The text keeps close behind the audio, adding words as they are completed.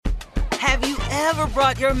Have you ever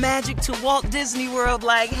brought your magic to Walt Disney World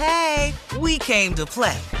like, hey, we came to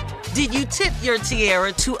play? Did you tip your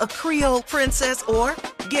tiara to a Creole princess or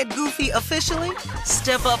get goofy officially?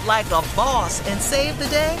 Step up like a boss and save the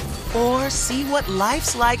day? Or see what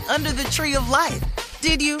life's like under the tree of life?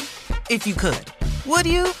 Did you? If you could. Would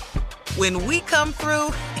you? When we come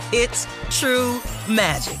through, it's true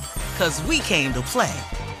magic. 'Cause we came to play.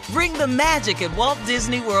 Bring the magic at Walt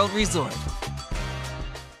Disney World Resort.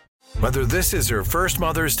 Whether this is her first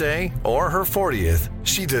Mother's Day or her 40th,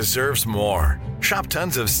 she deserves more. Shop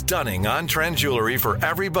tons of stunning on-trend jewelry for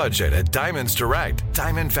every budget at Diamonds Direct.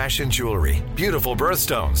 Diamond fashion jewelry, beautiful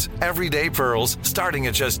birthstones, everyday pearls starting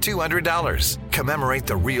at just $200. Commemorate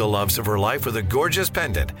the real loves of her life with a gorgeous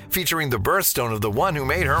pendant featuring the birthstone of the one who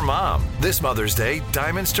made her mom. This Mother's Day,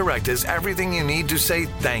 Diamonds Direct is everything you need to say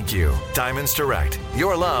thank you. Diamonds Direct,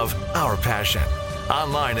 your love, our passion.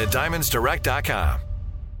 Online at diamondsdirect.com.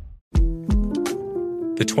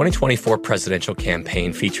 The 2024 presidential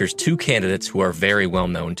campaign features two candidates who are very well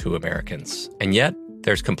known to Americans. And yet,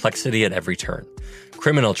 there's complexity at every turn.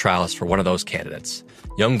 Criminal trials for one of those candidates.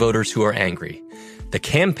 Young voters who are angry. The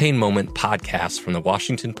Campaign Moment podcast from the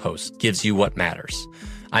Washington Post gives you what matters.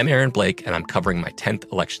 I'm Aaron Blake, and I'm covering my 10th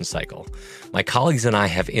election cycle. My colleagues and I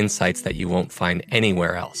have insights that you won't find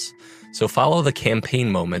anywhere else. So follow The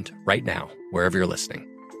Campaign Moment right now, wherever you're listening.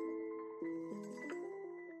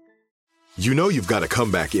 You know you've got a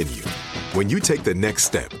comeback in you. When you take the next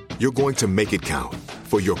step, you're going to make it count.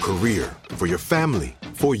 For your career, for your family,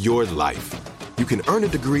 for your life. You can earn a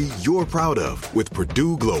degree you're proud of with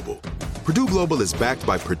Purdue Global. Purdue Global is backed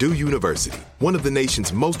by Purdue University, one of the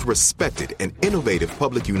nation's most respected and innovative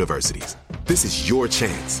public universities. This is your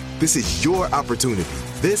chance. This is your opportunity.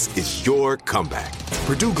 This is your comeback.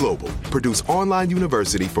 Purdue Global, Purdue's online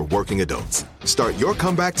university for working adults. Start your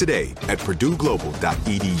comeback today at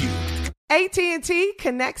purdueglobal.edu. AT&T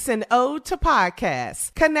connects an ode to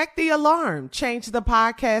podcasts. Connect the alarm. Change the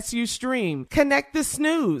podcast you stream. Connect the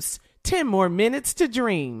snooze. 10 more minutes to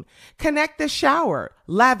dream. Connect the shower.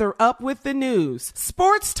 Lather up with the news.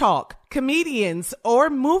 Sports talk, comedians, or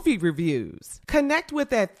movie reviews. Connect with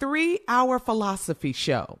that 3-hour philosophy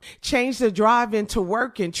show. Change the drive into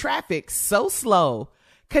work and traffic so slow.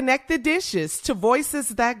 Connect the dishes to voices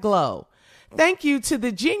that glow. Thank you to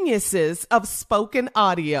the geniuses of spoken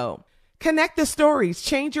audio. Connect the stories,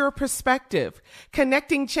 change your perspective.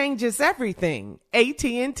 Connecting changes everything.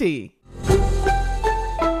 AT&T.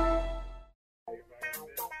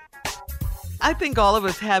 I think all of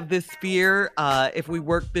us have this fear, if we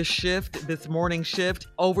work this morning shift,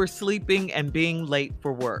 oversleeping and being late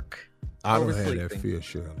for work. I don't have that fear,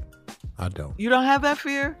 Shirley. I don't. You don't have that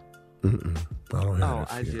fear? Mm-mm. I don't have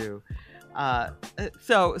that fear. I do.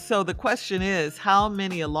 So the question is, how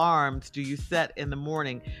many alarms do you set in the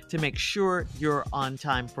morning to make sure you're on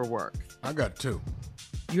time for work? I got 2.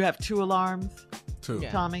 You have 2 alarms? 2.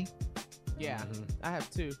 Yeah. Tommy? Yeah, I have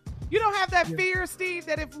 2. You don't have that fear, Steve,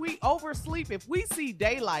 that if we oversleep, if we see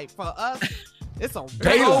daylight for us, it's a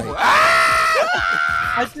daylight.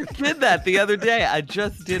 I just did that the other day. I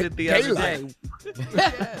just did it the other day.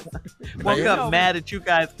 Yes. Woke up mad at you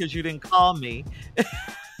guys because you didn't call me.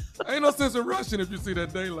 Ain't no sense in rushing if you see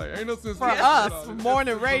that daylight. Ain't no sense for us,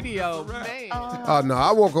 morning radio, man. Oh, no,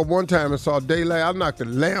 I woke up one time and saw daylight. I knocked the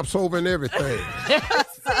lamps over and everything.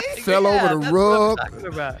 Fell over the rug.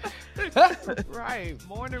 Right,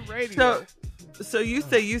 morning radio. So you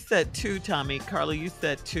say you said 2, Tommy. Carla, you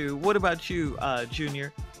said 2. What about you,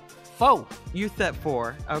 Junior? 4. You said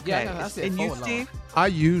 4. Okay. Yeah, I said and 4 you, alarm. Steve? I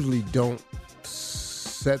usually don't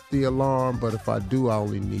set the alarm, but if I do, I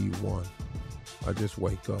only need 1. I just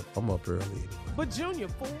wake up. I'm up early anyway. But Junior,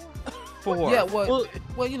 4? 4. Yeah, well,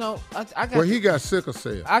 you know, I got. Well, he got sickle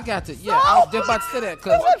cell. I got to. Yeah, I was just about to say that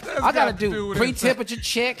because I got to do pre-temperature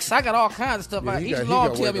checks. I got all kinds of stuff. Yeah, Each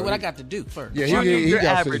alarm tell me what I got to do first. Yeah, Junior, he you're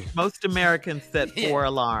got average. Most Americans set 4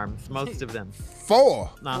 alarms. Most of them. 4?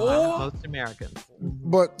 Most Americans.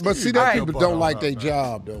 But see, that people don't like their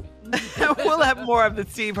job, though. We'll have more of the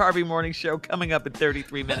Steve Harvey Morning Show coming up in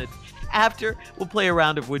 33 minutes. After, we'll play a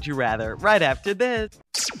round of Would You Rather right after this.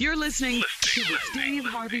 You're listening to the Steve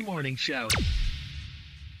Harvey Morning Show.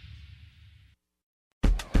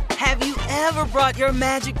 Have you ever brought your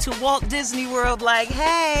magic to Walt Disney World like,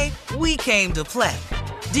 hey, we came to play?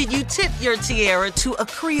 Did you tip your tiara to a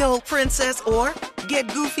Creole princess or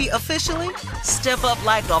get goofy officially? Step up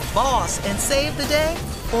like a boss and save the day?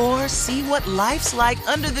 Or see what life's like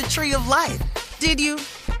under the tree of life? Did you?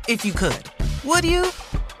 If you could. Would you?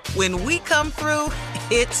 When we come through,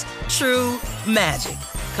 it's true magic.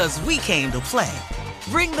 'Cause we came to play.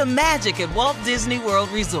 Bring the magic at Walt Disney World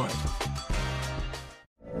Resort.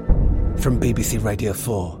 From BBC Radio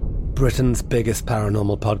 4, Britain's biggest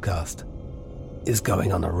paranormal podcast is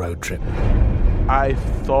going on a road trip. I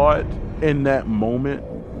thought in that moment,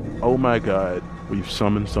 oh my God, we've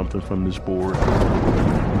summoned something from this board.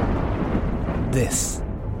 This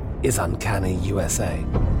is Uncanny USA.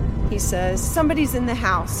 He says, somebody's in the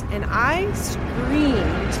house, and I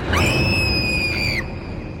screamed.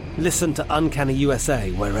 Listen to Uncanny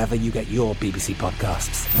USA wherever you get your BBC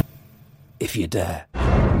podcasts, if you dare.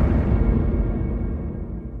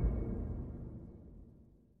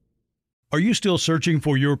 Are you still searching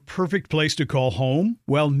for your perfect place to call home?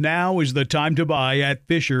 Well, now is the time to buy at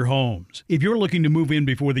Fisher Homes. If you're looking to move in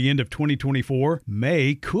before the end of 2024,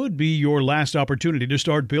 May could be your last opportunity to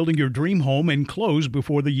start building your dream home and close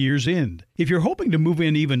before the year's end. If you're hoping to move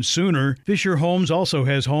in even sooner, Fisher Homes also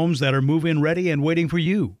has homes that are move-in ready and waiting for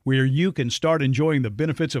you, where you can start enjoying the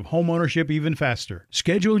benefits of homeownership even faster.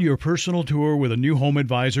 Schedule your personal tour with a new home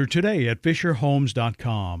advisor today at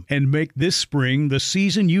FisherHomes.com and make this spring the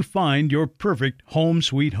season you find your perfect home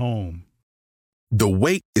sweet home. The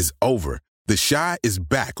wait is over. The Chi is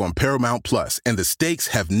back on Paramount Plus, and the stakes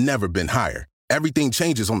have never been higher. Everything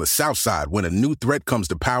changes on the South Side when a new threat comes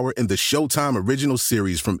to power in the Showtime original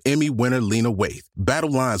series from Emmy winner Lena Waithe.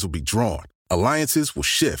 Battle lines will be drawn, alliances will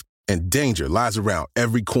shift, and danger lies around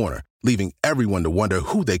every corner, leaving everyone to wonder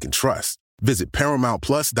who they can trust. Visit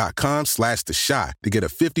ParamountPlus.com/The Chi to get a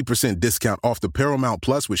 50% discount off the Paramount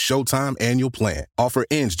Plus with Showtime annual plan. Offer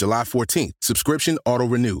ends July 14th. Subscription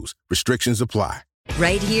auto-renews. Restrictions apply.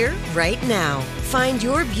 Right here, right now. Find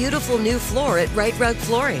your beautiful new floor at Right Rug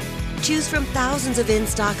Flooring. Choose from thousands of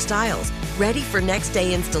in-stock styles, ready for next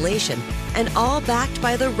day installation, and all backed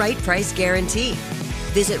by the right price guarantee.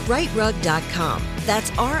 Visit rightrug.com.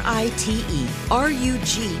 That's RITERUG.com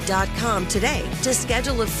today to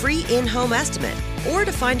schedule a free in-home estimate or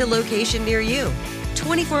to find a location near you.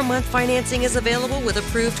 24-month financing is available with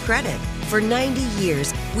approved credit. For 90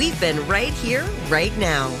 years, we've been right here, right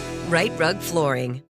now. Right Rug Flooring.